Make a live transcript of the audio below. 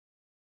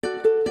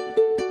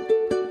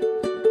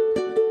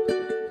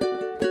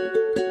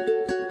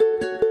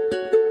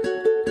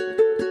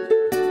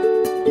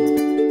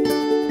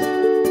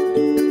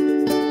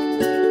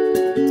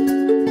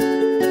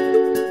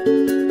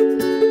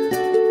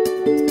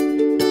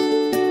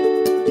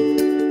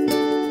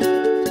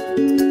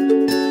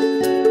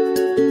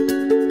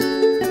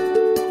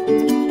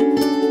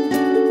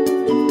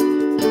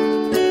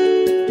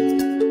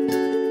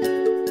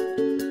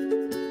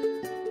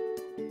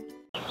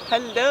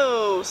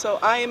So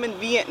I am in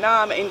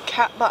Vietnam in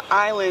Cat Ba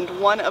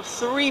Island, one of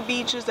 3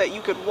 beaches that you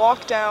could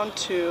walk down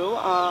to.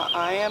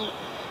 I am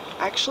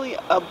actually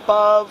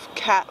above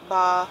Cat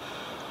Ba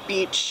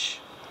Beach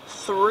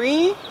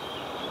 3,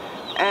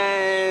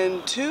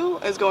 and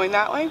 2 is going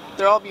that way.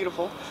 They're all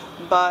beautiful,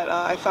 but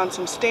I found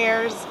some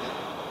stairs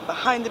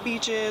behind the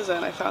beaches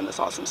and I found this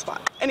awesome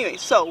spot. Anyway,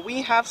 so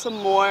we have some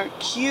more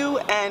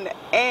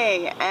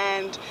Q&A,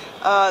 and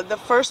the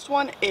first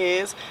one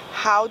is,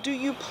 how do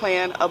you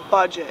plan a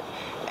budget?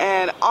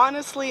 And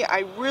honestly,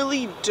 I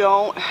really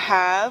don't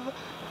have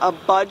a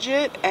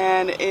budget,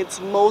 and it's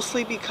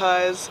mostly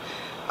because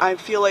I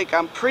feel like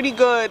I'm pretty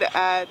good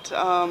at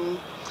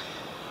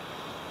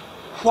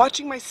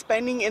watching my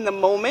spending in the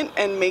moment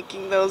and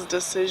making those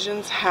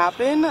decisions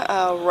happen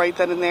right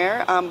then and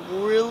there.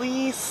 I'm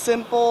really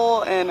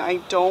simple and I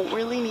don't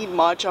really need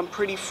much. I'm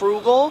pretty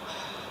frugal,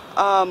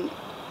 and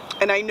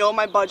I know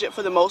my budget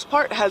for the most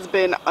part has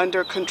been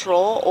under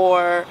control,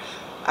 or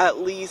at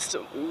least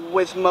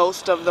with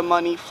most of the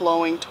money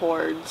flowing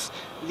towards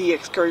the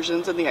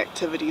excursions and the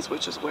activities,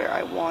 which is where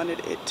I wanted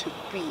it to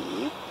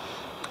be.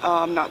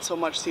 Not so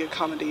much the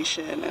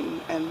accommodation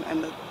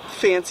and the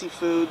fancy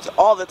foods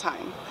all the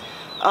time.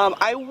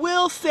 I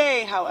will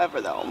say, however,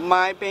 though,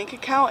 my bank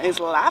account is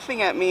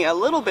laughing at me a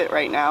little bit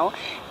right now,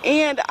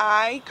 and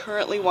I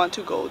currently want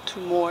to go to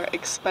more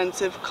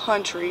expensive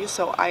countries,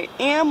 so I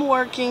am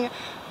working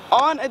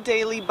on a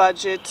daily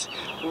budget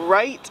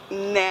right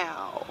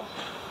now,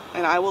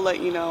 and I will let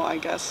you know, I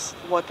guess,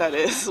 what that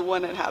is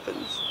when it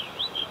happens.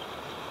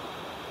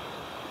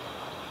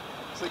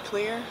 Is it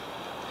clear?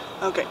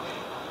 Okay.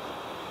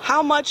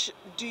 How much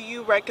do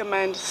you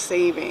recommend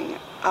saving?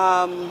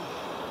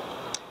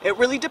 It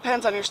really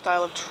depends on your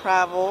style of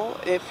travel.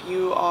 If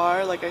you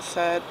are, like I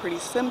said, pretty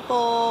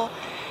simple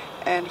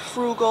and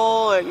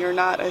frugal, and you're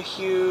not a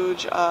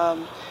huge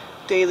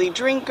daily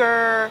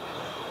drinker,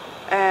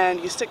 and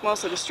you stick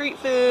mostly to street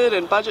food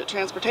and budget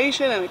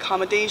transportation and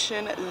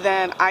accommodation,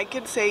 then I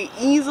could say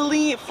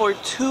easily for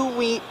 2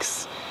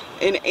 weeks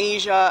in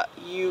Asia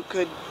you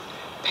could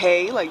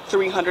pay like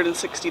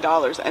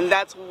 $360, and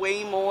that's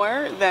way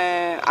more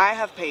than I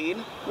have paid,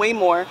 way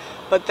more,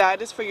 but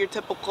that is for your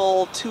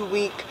typical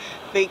 2-week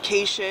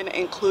vacation,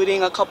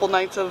 including a couple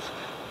nights of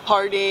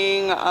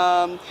partying,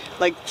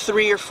 like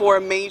 3 or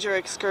 4 major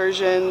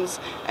excursions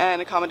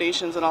and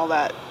accommodations and all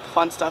that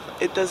fun stuff.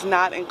 It does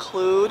not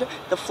include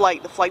the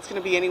flight. The flight's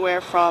going to be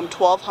anywhere from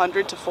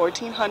 $1,200 to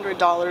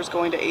 $1,400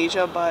 going to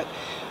Asia, but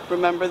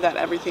remember that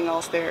everything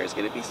else there is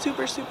going to be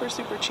super, super,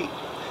 super cheap.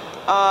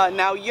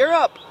 Now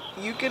Europe,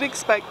 you could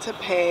expect to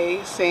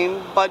pay,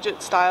 same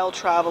budget style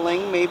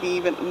traveling, maybe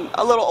even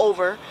a little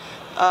over,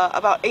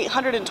 about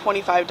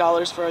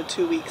 $825 for a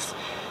 2 weeks.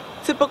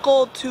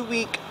 Typical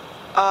 2-week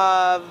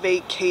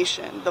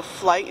vacation. The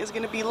flight is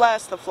going to be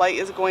less. The flight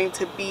is going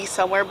to be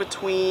somewhere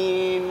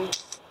between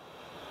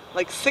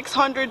like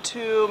 $600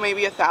 to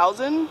maybe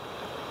 $1,000,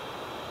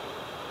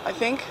 I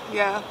think.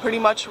 Yeah, pretty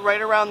much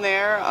right around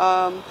there.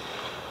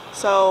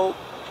 So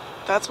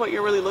that's what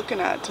you're really looking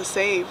at to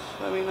save.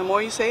 I mean, the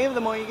more you save,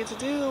 the more you get to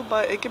do,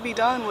 but it can be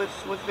done with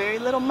very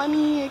little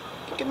money. You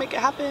can make it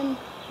happen.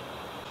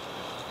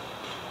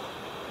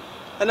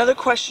 Another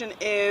question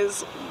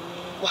is,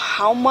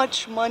 how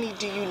much money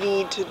do you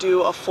need to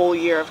do a full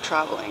year of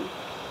traveling?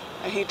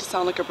 I hate to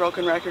sound like a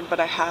broken record,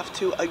 but I have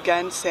to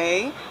again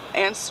say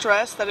and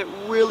stress that it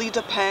really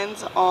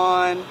depends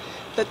on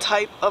the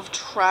type of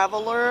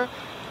traveler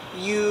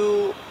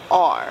you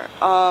are.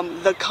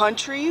 The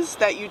countries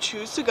that you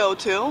choose to go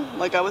to,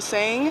 like I was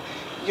saying,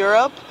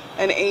 Europe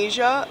and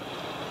Asia,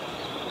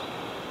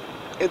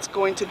 it's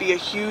going to be a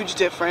huge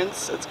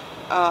difference. It's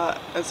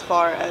as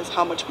far as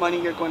how much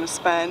money you're going to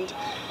spend,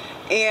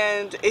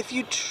 and if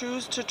you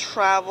choose to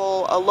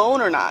travel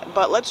alone or not.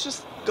 But let's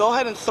just go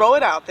ahead and throw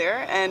it out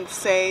there and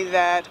say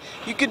that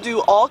you could do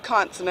all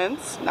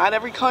continents, not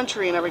every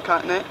country in every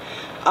continent,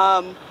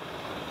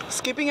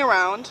 skipping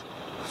around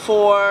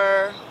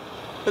for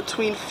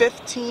between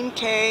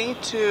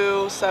 $15K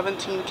to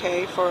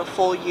 $17K for a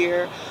full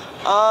year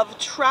of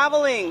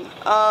traveling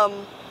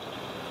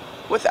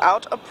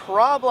without a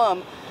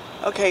problem.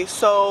 Okay,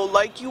 so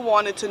like you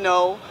wanted to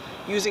know,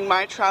 using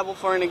my travel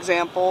for an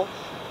example,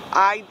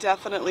 I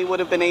definitely would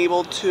have been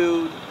able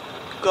to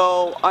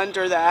go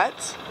under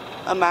that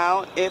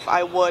amount if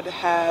I would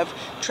have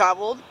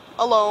traveled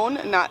alone,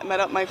 not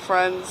met up my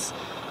friends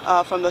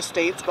from the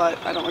States,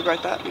 but I don't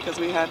regret that because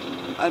we had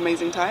an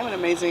amazing time and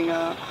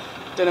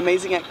did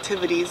amazing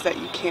activities that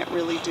you can't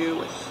really do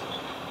with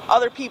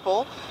other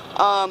people.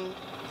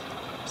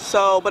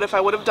 But if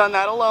I would have done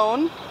that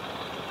alone,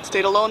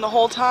 stayed alone the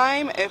whole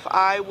time, if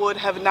I would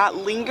have not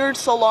lingered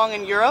so long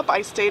in Europe,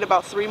 I stayed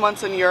about 3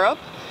 months in Europe,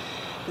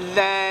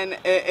 then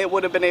it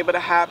would have been able to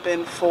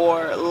happen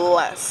for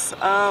less.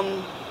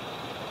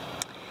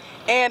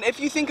 And if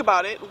you think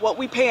about it, what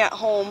we pay at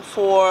home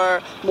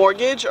for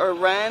mortgage or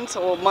rent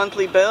or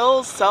monthly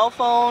bills, cell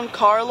phone,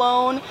 car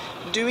loan,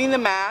 doing the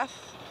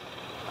math,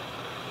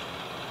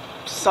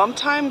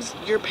 sometimes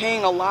you're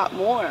paying a lot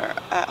more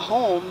at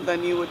home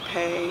than you would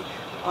pay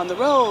on the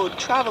road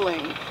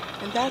traveling.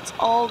 And that's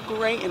all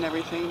great and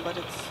everything, but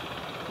it's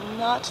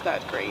not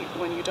that great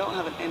when you don't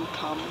have an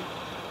income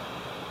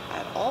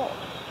at all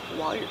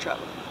while you're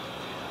traveling.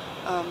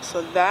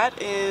 So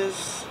that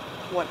is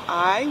what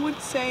I would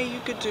say you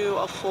could do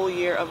a full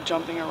year of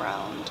jumping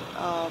around.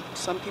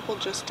 Some people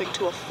just stick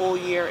to a full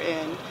year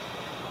in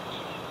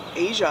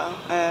Asia,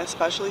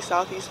 especially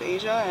Southeast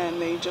Asia,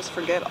 and they just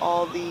forget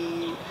all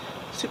the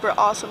super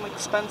awesome,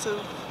 expensive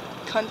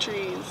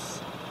countries.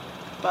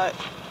 But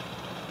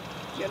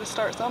you gotta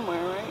start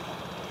somewhere, right?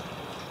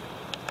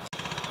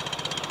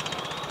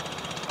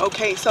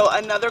 Okay, so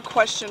another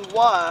question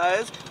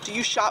was, do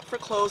you shop for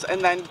clothes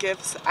and then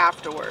gifts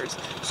afterwards?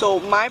 So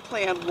my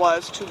plan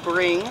was to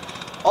bring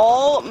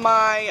all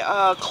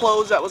my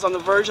clothes that was on the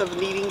verge of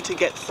needing to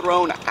get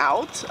thrown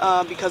out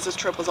because this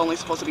trip was only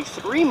supposed to be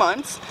 3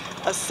 months,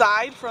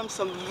 aside from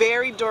some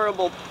very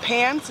durable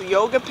pants,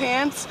 yoga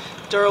pants,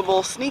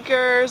 durable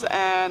sneakers,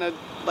 and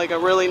like a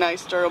really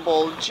nice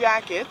durable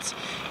jacket.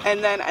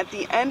 And then at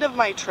the end of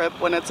my trip,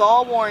 when it's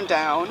all worn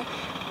down,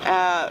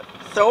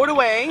 throw it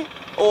away,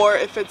 or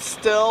if it's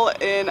still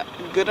in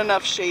good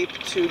enough shape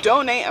to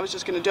donate, I was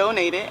just going to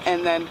donate it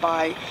and then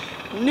buy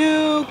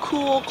new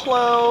cool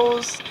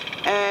clothes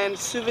and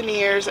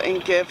souvenirs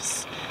and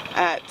gifts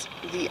at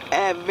the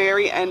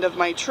very end of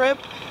my trip,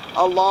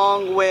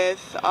 along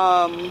with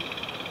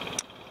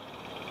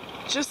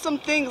just some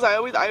things. I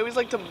always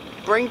like to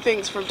bring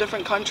things from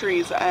different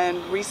countries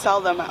and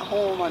resell them at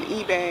home on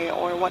eBay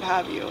or what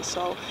have you.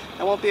 So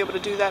I won't be able to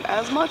do that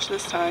as much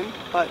this time,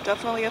 but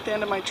definitely at the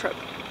end of my trip.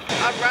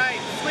 Alright,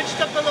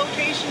 switched up the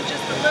location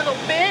just a little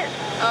bit.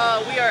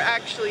 We are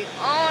actually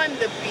on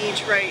the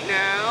beach right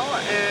now,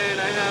 and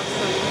I have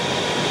some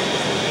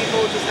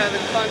people just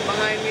having fun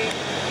behind me.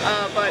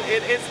 But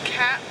it is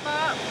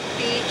Katma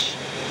Beach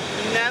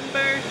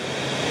number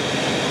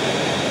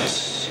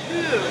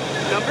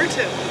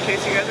 2, in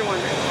case you guys are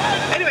wondering.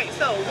 Anyway,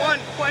 so one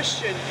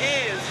question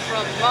is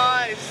from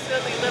my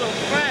silly little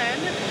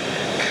friend,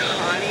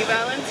 Connie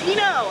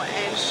Valentino,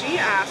 and she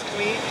asked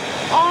me,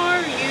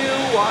 are you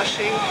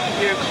washing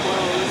your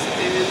clothes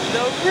in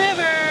the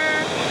river?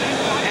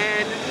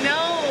 And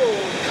no,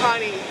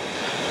 Connie,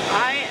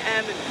 I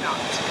am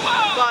not.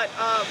 But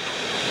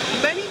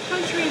many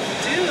countries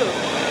do,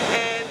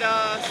 and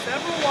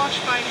several wash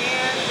by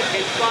hand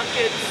in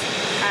buckets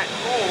at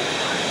home.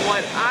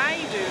 What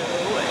I do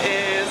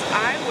is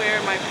I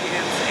wear my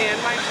pants and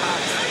my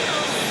tops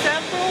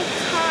several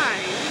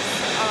times,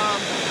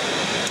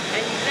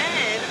 and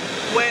then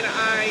when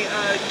I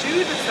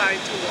do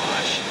decide to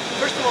wash,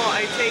 first of all,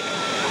 I take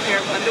a pair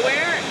of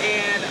underwear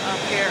and a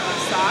pair of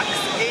socks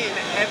in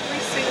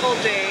every single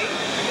day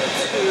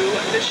to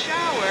the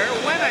shower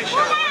when I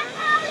shower.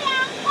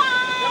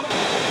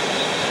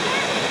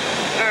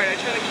 Alright, I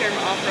turned the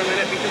camera off for a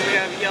minute because we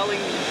have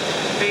yelling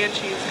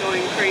banshees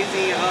going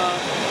crazy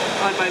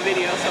on my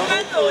video, so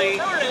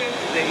hopefully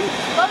they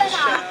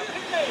shut up.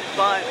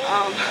 But,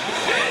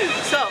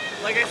 so,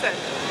 like I said,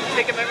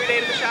 take them every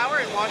day to the shower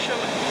and wash them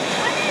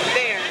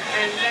there.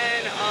 And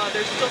then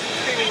there's still some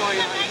screaming going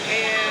on.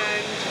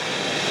 And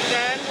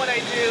then what I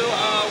do,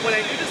 when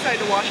I do decide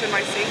to wash in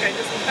my sink, I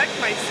disinfect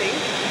my sink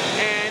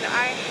and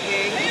I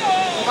hang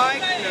my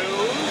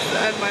clothes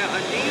and my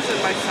undies and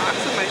my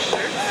socks and my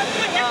shirts,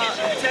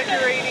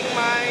 decorating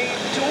my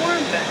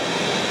dorm bed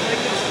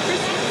like it's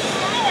Christmas.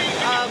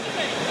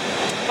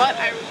 But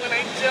when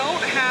I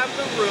don't have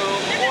the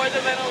room or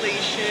the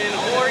ventilation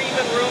or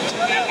even room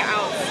to hang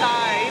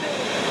outside,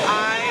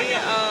 I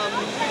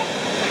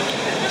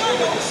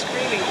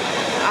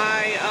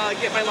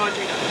get my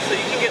laundry done. So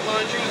you can get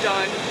laundry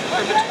done for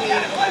between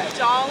 $1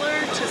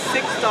 to $6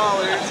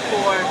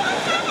 for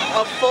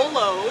a full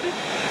load,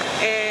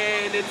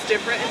 and it's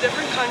different in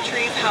different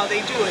countries how they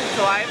do it.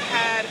 So I've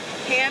had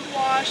hand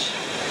wash,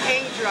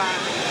 hang dry,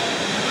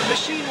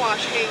 machine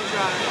wash, hang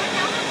dry,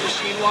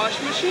 machine wash,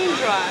 machine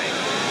dry,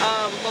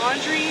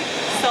 laundry,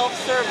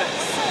 self-service.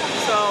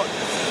 So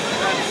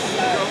that's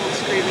the girl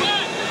who's screaming.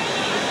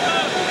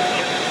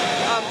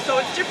 So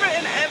it's different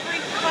in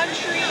every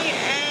country,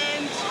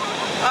 and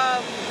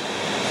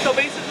so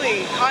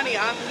basically, Connie,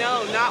 I'm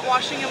not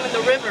washing them in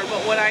the river,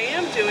 but what I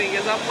am doing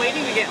is I'm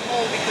waiting to get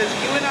home because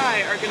you and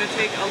I are going to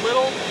take a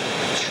little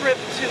trip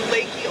to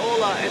Lake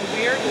Eola, and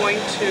we are going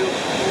to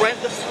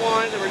rent the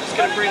Swans, and we're just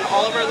going to bring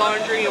all of our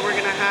laundry, and we're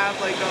going to have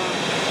like a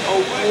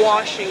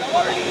washing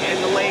party in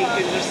the lake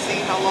and just see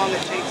how long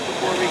it takes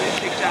before we get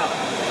kicked out.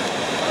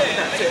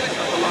 That's it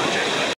about the laundry.